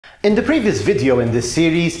In the previous video in this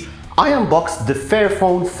series, I unboxed the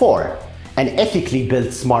Fairphone 4, an ethically built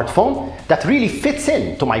smartphone that really fits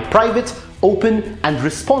into my private, open and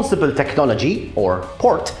responsible technology, or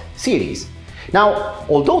PORT, series. Now,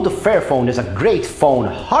 although the Fairphone is a great phone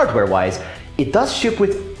hardware-wise, it does ship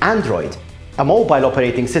with Android, a mobile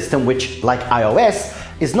operating system which, like iOS,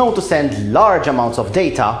 is known to send large amounts of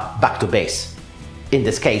data back to base. In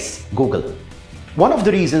this case, Google. One of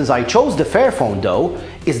the reasons I chose the Fairphone, though,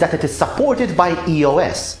 is that it is supported by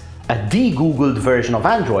EOS, a deGoogled version of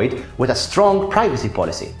Android with a strong privacy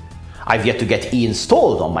policy. I've yet to get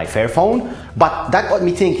installed on my Fairphone, but that got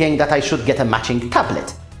me thinking that I should get a matching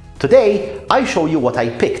tablet. Today, I show you what I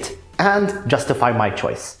picked and justify my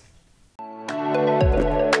choice.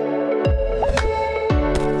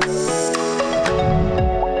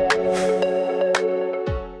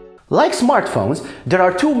 Like smartphones, there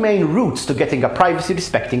are two main routes to getting a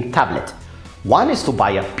privacy-respecting tablet. One is to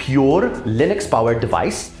buy a pure Linux-powered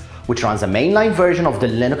device, which runs a mainline version of the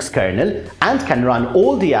Linux kernel and can run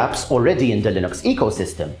all the apps already in the Linux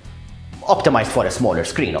ecosystem, optimized for a smaller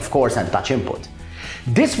screen, of course, and touch input.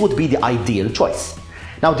 This would be the ideal choice.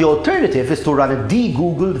 Now, the alternative is to run a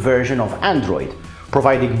deGoogled version of Android,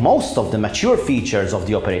 providing most of the mature features of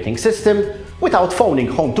the operating system without phoning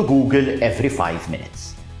home to Google every 5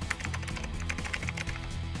 minutes.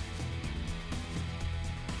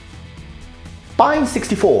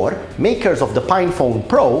 Pine64, makers of the PinePhone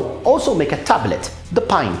Pro, also make a tablet, the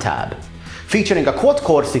PineTab. Featuring a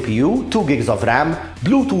quad-core CPU, 2 GB of RAM,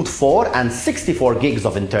 Bluetooth 4 and 64 GB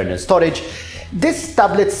of internal storage, this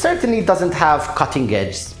tablet certainly doesn't have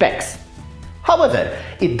cutting-edge specs. However,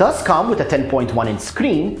 it does come with a 10.1-inch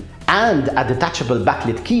screen and a detachable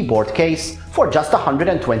backlit keyboard case for just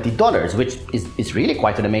 $120, which is really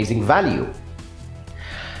quite an amazing value.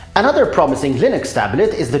 Another promising Linux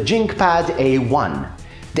tablet is the JingPad A1.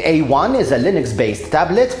 The A1 is a Linux-based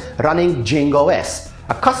tablet running JingOS,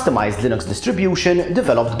 a customized Linux distribution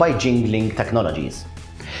developed by Jingling Technologies.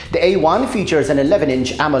 The A1 features an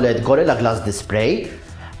 11-inch AMOLED Gorilla Glass display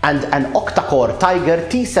and an octa-core Tiger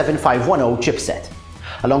T7510 chipset.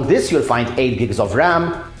 Along this, you'll find 8 GB of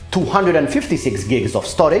RAM, 256 GB of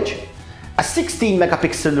storage, a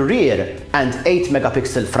 16-megapixel rear and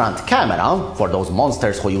 8-megapixel front camera for those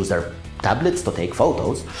monsters who use their tablets to take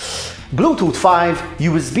photos, Bluetooth 5,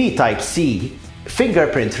 USB Type-C,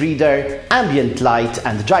 fingerprint reader, ambient light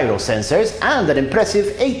and gyro sensors, and an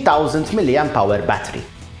impressive 8000 mAh battery.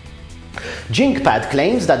 JingPad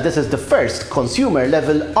claims that this is the first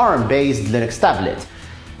consumer-level ARM-based Linux tablet,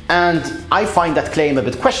 and I find that claim a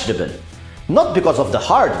bit questionable. Not because of the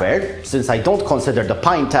hardware, since I don't consider the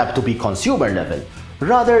PineTab to be consumer level,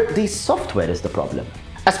 rather the software is the problem.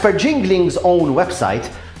 As per Jingling's own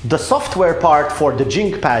website, the software part for the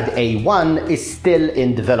JingPad A1 is still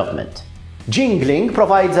in development. Jingling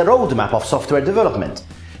provides a roadmap of software development.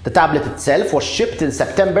 The tablet itself was shipped in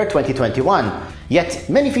September 2021, yet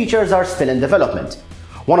many features are still in development.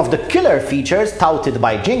 One of the killer features touted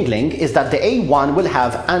by Jingling is that the A1 will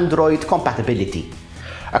have Android compatibility.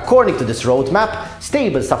 According to this roadmap,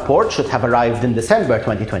 stable support should have arrived in December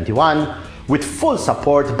 2021, with full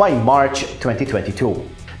support by March 2022.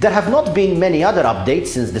 There have not been many other updates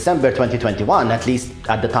since December 2021, at least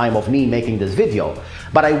at the time of me making this video,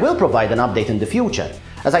 but I will provide an update in the future,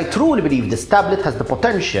 as I truly believe this tablet has the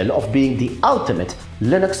potential of being the ultimate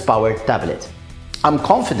Linux-powered tablet. I'm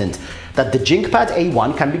confident that the JingPad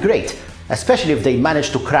A1 can be great, especially if they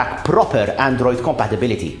manage to crack proper Android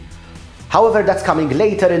compatibility. However, that's coming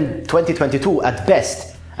later in 2022 at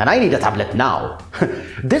best, and I need a tablet now.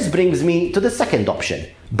 This brings me to the second option,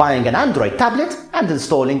 buying an Android tablet and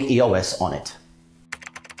installing EOS on it.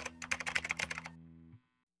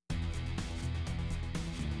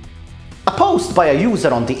 A post by a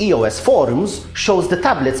user on the EOS forums shows the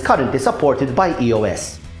tablets currently supported by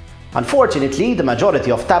EOS. Unfortunately, the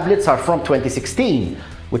majority of tablets are from 2016,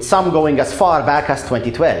 with some going as far back as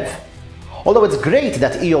 2012. Although it's great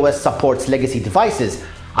that EOS supports legacy devices,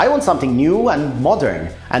 I want something new and modern,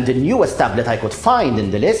 and the newest tablet I could find in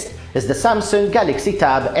the list is the Samsung Galaxy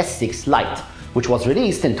Tab S6 Lite, which was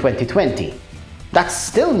released in 2020. That's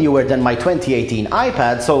still newer than my 2018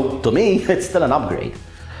 iPad, so to me, it's still an upgrade.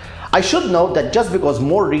 I should note that just because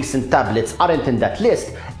more recent tablets aren't in that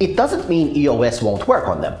list, it doesn't mean EOS won't work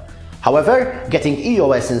on them. However, getting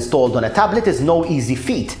EOS installed on a tablet is no easy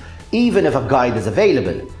feat, even if a guide is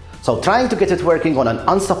available. So trying to get it working on an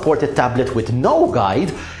unsupported tablet with no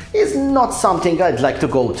guide is not something I'd like to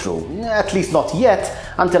go through, at least not yet,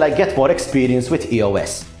 until I get more experience with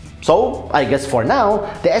EOS. So I guess for now,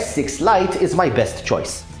 the S6 Lite is my best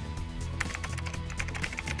choice.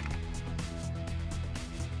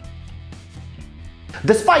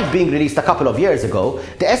 Despite being released a couple of years ago,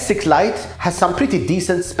 the S6 Lite has some pretty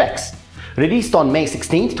decent specs. Released on May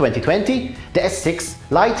 16, 2020, the S6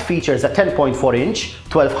 Lite features a 10.4-inch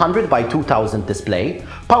 1200 by 2000 display,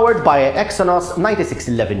 powered by an Exynos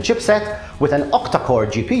 9611 chipset with an octa-core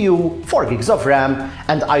GPU, 4 gigs of RAM,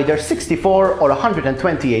 and either 64 or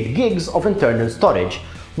 128 gigs of internal storage,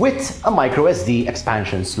 with a microSD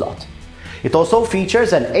expansion slot. It also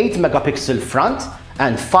features an 8-megapixel front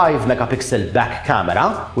and 5-megapixel back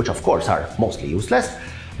camera, which of course are mostly useless,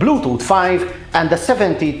 Bluetooth 5, and a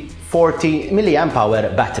 7040 mAh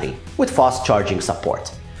battery with fast charging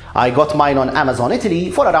support. I got mine on Amazon Italy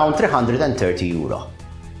for around €330.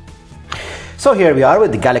 So here we are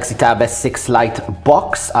with the Galaxy Tab S6 Lite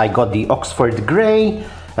box. I got the Oxford Grey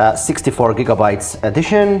 64GB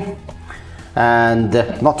edition, and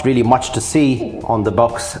not really much to see on the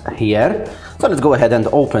box here. So let's go ahead and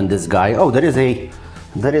open this guy. Oh, there is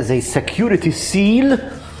a security seal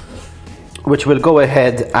which we'll go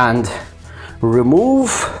ahead and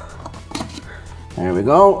remove. There we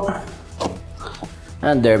go.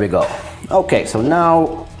 And there we go. Okay, so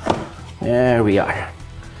now there we are.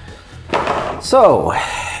 So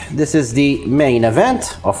this is the main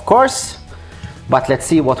event, of course, but let's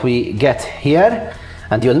see what we get here.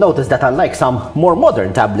 And you'll notice that unlike some more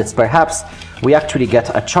modern tablets, perhaps, we actually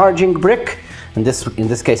get a charging brick. In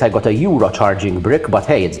this case, I got a Euro charging brick, but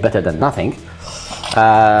hey, it's better than nothing.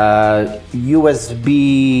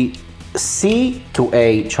 USB-C to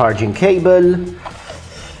a charging cable,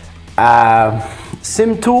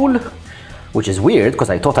 SIM tool, which is weird because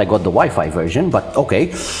I thought I got the Wi-Fi version, but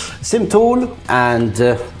okay. SIM tool, and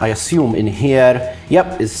I assume in here,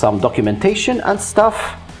 yep, is some documentation and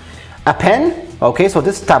stuff. A pen. Okay, so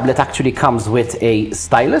this tablet actually comes with a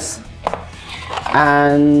stylus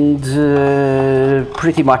and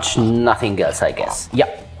pretty much nothing else, I guess. Yeah,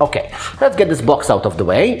 okay. Let's get this box out of the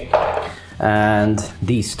way. And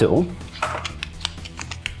these two.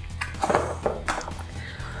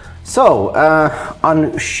 So,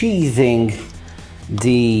 unsheathing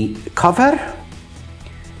the cover,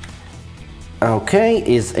 okay,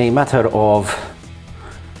 is a matter of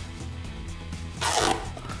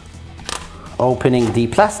opening the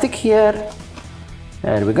plastic here.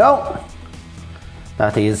 There we go.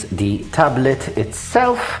 That is the tablet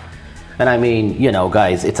itself. And I mean, you know,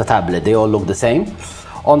 guys, it's a tablet. They all look the same.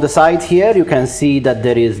 On the side here, you can see that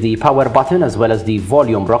there is the power button as well as the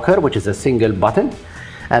volume rocker, which is a single button.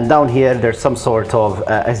 And down here, there's some sort of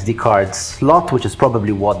SD card slot, which is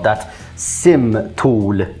probably what that SIM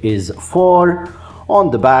tool is for.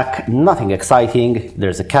 On the back, nothing exciting.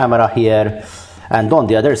 There's a camera here. And on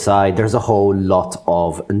the other side, there's a whole lot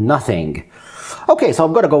of nothing. Okay, so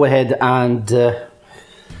I'm gonna go ahead and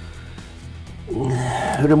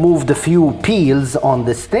remove the few peels on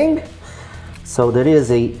this thing. So there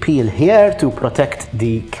is a peel here to protect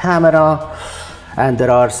the camera, and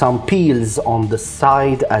there are some peels on the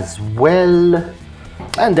side as well.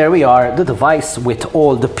 And there we are, the device with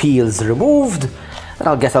all the peels removed. And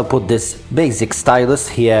I guess I'll put this basic stylus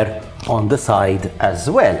here on the side as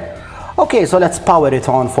well. Okay, so let's power it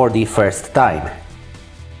on for the first time.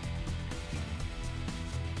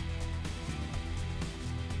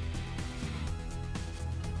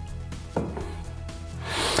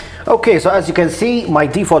 Okay, so as you can see, my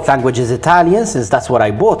default language is Italian, since that's where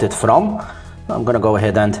I bought it from. I'm gonna go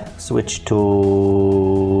ahead and switch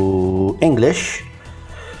to English.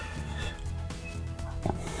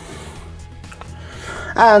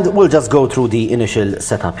 And we'll just go through the initial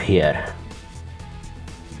setup here.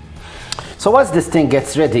 So as this thing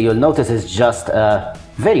gets ready, you'll notice it's just a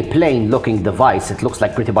very plain looking device. It looks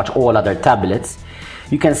like pretty much all other tablets.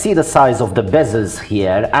 You can see the size of the bezels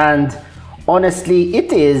here, and honestly,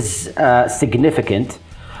 it is significant.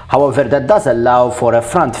 However, that does allow for a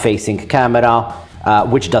front-facing camera,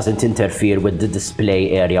 which doesn't interfere with the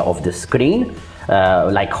display area of the screen,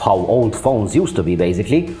 like how old phones used to be,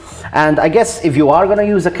 basically. And I guess if you are going to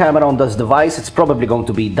use a camera on this device, it's probably going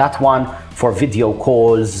to be that one for video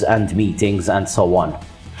calls and meetings and so on.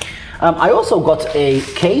 I also got a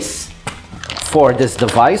case for this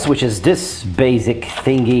device, which is this basic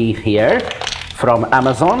thingy here from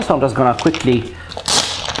Amazon. So I'm just going to quickly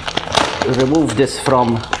remove this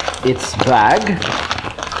from its bag.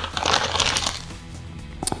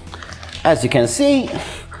 As you can see,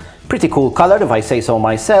 pretty cool color if I say so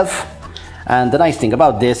myself. And the nice thing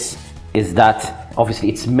about this is that obviously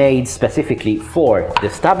it's made specifically for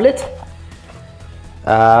this tablet,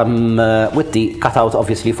 with the cutout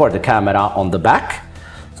obviously for the camera on the back.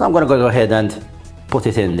 So I'm gonna go ahead and put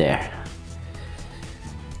it in there.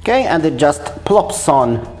 Okay, and it just plops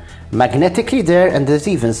on magnetically there, and there's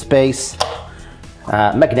even space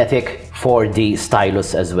magnetic for the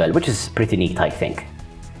stylus as well, which is pretty neat, I think.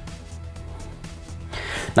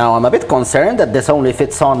 Now I'm a bit concerned that this only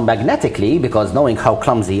fits on magnetically, because knowing how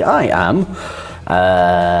clumsy I am,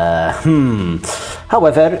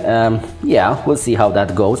 however, yeah, we'll see how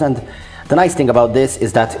that goes. And the nice thing about this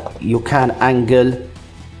is that you can angle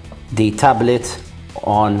the tablet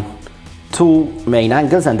on two main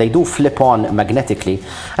angles, and they do flip on magnetically,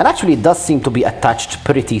 and actually it does seem to be attached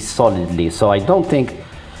pretty solidly, so I don't think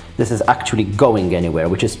this is actually going anywhere,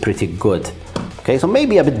 which is pretty good. Okay, so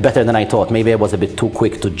maybe a bit better than I thought. Maybe I was a bit too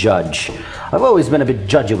quick to judge. I've always been a bit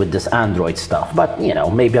judgy with this Android stuff, but you know,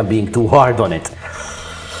 maybe I'm being too hard on it.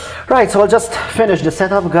 Right, so I'll just finish the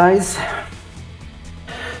setup, guys.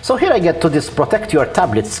 So here I get to this protect your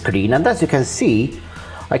tablet screen, and as you can see,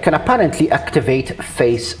 I can apparently activate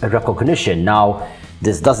face recognition. Now,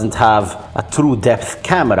 this doesn't have a true depth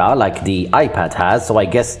camera like the iPad has, so I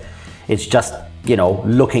guess it's just, you know,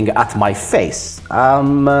 looking at my face.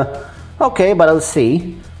 Okay, but I'll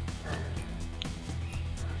see.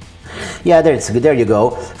 Yeah, there you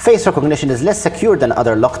go. Face recognition is less secure than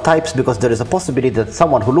other lock types because there is a possibility that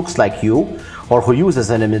someone who looks like you or who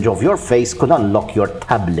uses an image of your face could unlock your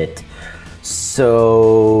tablet.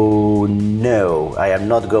 So no, I am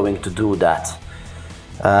not going to do that.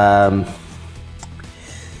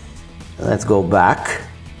 Let's go back.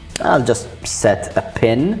 I'll just set a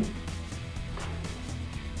pin.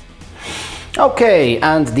 Okay,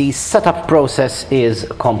 and the setup process is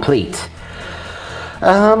complete.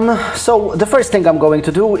 So the first thing I'm going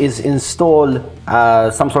to do is install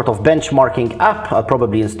some sort of benchmarking app. I'll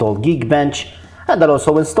probably install Geekbench, and I'll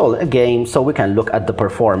also install a game so we can look at the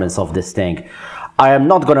performance of this thing. I am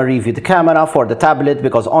not going to review the camera for the tablet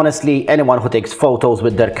because honestly, anyone who takes photos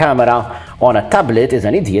with their camera on a tablet is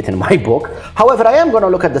an idiot in my book. However, I am going to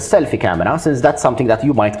look at the selfie camera since that's something that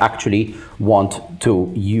you might actually want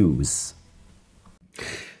to use.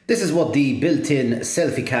 This is what the built-in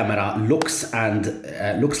selfie camera looks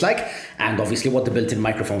like, and obviously what the built-in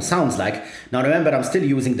microphone sounds like. Now remember, I'm still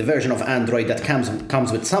using the version of Android that comes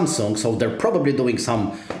with Samsung, so they're probably doing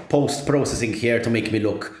some post-processing here to make me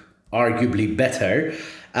look arguably better.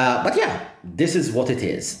 But yeah, this is what it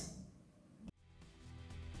is.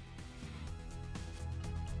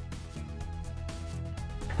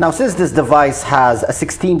 Now, since this device has a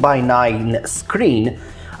 16:9 screen,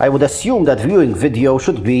 I would assume that viewing video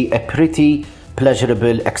should be a pretty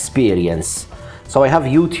pleasurable experience. So I have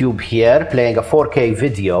YouTube here playing a 4K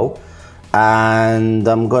video, and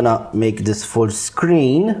I'm gonna make this full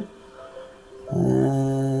screen.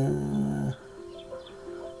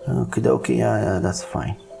 Okay, yeah, that's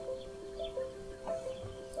fine.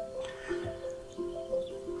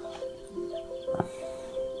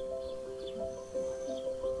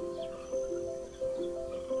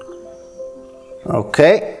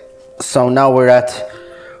 Okay, so now we're at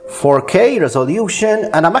 4K resolution,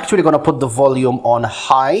 and I'm actually going to put the volume on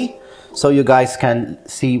high so you guys can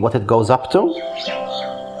see what it goes up to.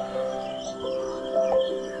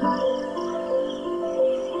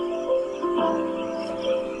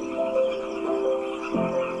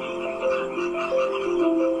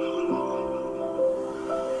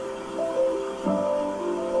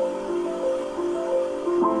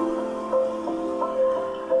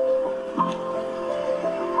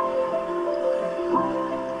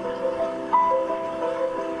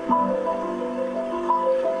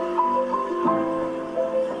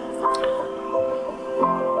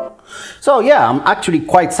 So yeah, I'm actually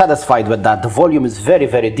quite satisfied with that. The volume is very,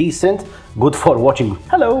 very decent. Good for watching,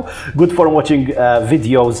 good for watching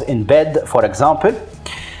videos in bed, for example.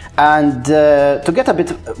 And to get a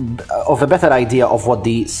bit of a better idea of what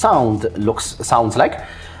the sound sounds like,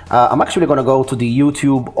 I'm actually going to go to the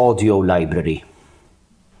YouTube audio library.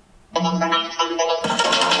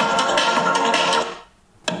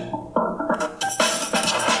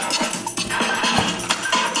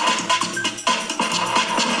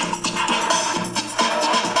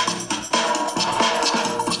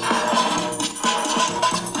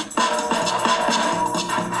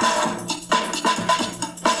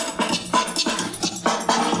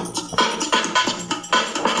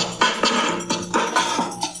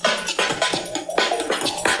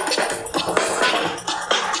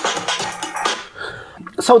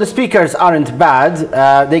 So the speakers aren't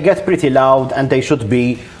bad, they get pretty loud and they should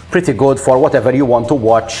be pretty good for whatever you want to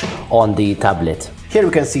watch on the tablet. Here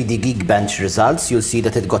we can see the Geekbench results. You'll see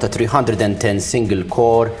that it got a 310 single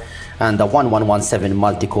core and a 1117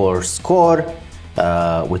 multi-core score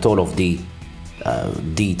with all of the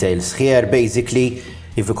details here. Basically,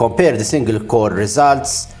 if you compare the single core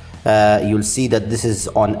results, you'll see that this is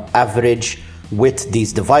on average with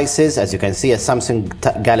these devices. As you can see, a Samsung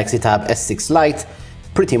Galaxy Tab S6 Lite,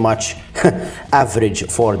 pretty much average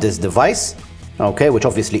for this device, okay, which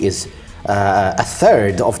obviously is a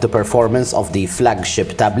third of the performance of the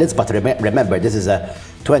flagship tablets, but remember, this is a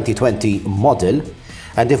 2020 model.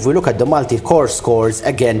 And if we look at the multi-core scores,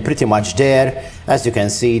 again, pretty much there. As you can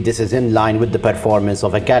see, this is in line with the performance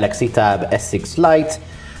of a Galaxy Tab S6 Lite.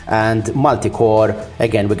 And multi-core,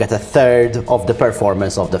 again, we get a third of the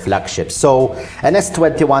performance of the flagship. So an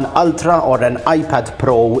S21 Ultra or an iPad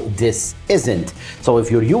Pro, this isn't. So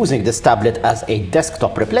if you're using this tablet as a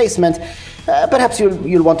desktop replacement, perhaps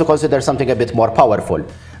you'll want to consider something a bit more powerful.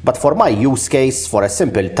 But for my use case, for a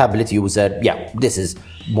simple tablet user, yeah, this is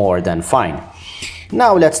more than fine.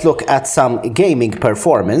 Now let's look at some gaming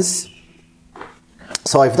performance.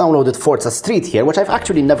 So I've downloaded Forza Street here, which I've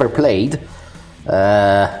actually never played.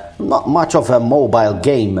 Not much of a mobile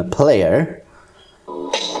game player.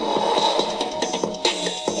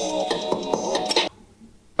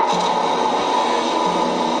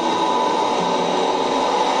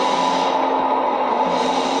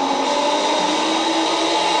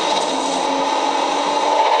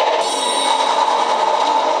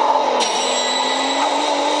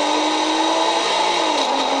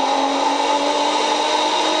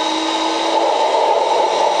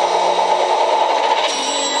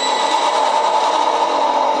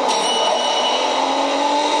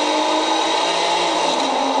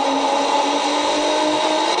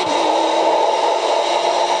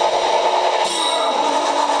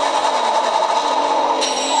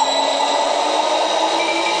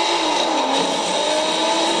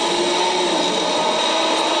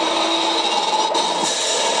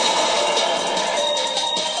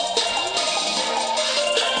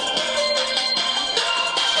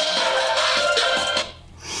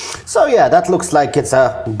 So yeah, that looks like it's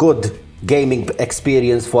a good gaming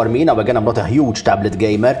experience for me. Now again, I'm not a huge tablet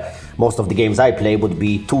gamer. Most of the games I play would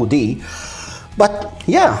be 2D. But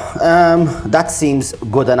yeah, that seems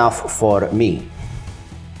good enough for me.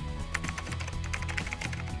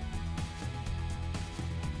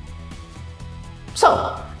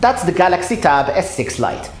 So, that's the Galaxy Tab S6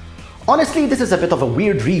 Lite. Honestly, this is a bit of a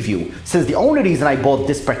weird review, since the only reason I bought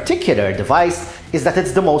this particular device is that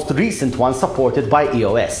it's the most recent one supported by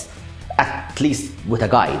iOS, at least with a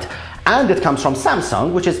guide. And it comes from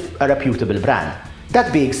Samsung, which is a reputable brand.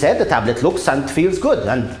 That being said, the tablet looks and feels good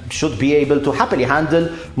and should be able to happily handle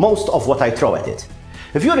most of what I throw at it.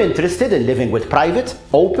 If you're interested in living with private,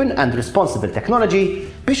 open and responsible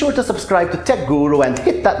technology, be sure to subscribe to Tech Guru and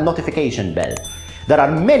hit that notification bell. There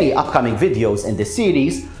are many upcoming videos in this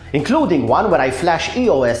series, including one where I flash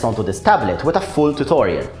EOS onto this tablet with a full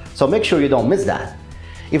tutorial, so make sure you don't miss that.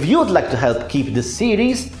 If you'd like to help keep this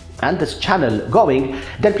series and this channel going,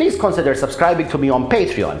 then please consider subscribing to me on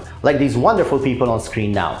Patreon, like these wonderful people on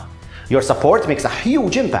screen now. Your support makes a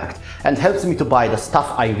huge impact and helps me to buy the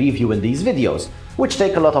stuff I review in these videos, which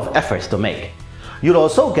take a lot of effort to make. You'll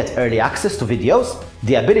also get early access to videos,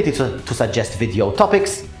 the ability to suggest video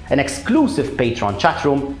topics, an exclusive Patreon chat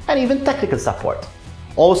room, and even technical support.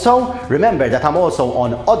 Also, remember that I'm also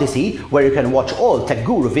on Odyssey, where you can watch all Tech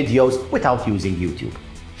Guru videos without using YouTube.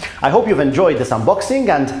 I hope you've enjoyed this unboxing,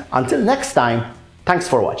 and until next time, thanks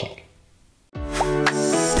for watching.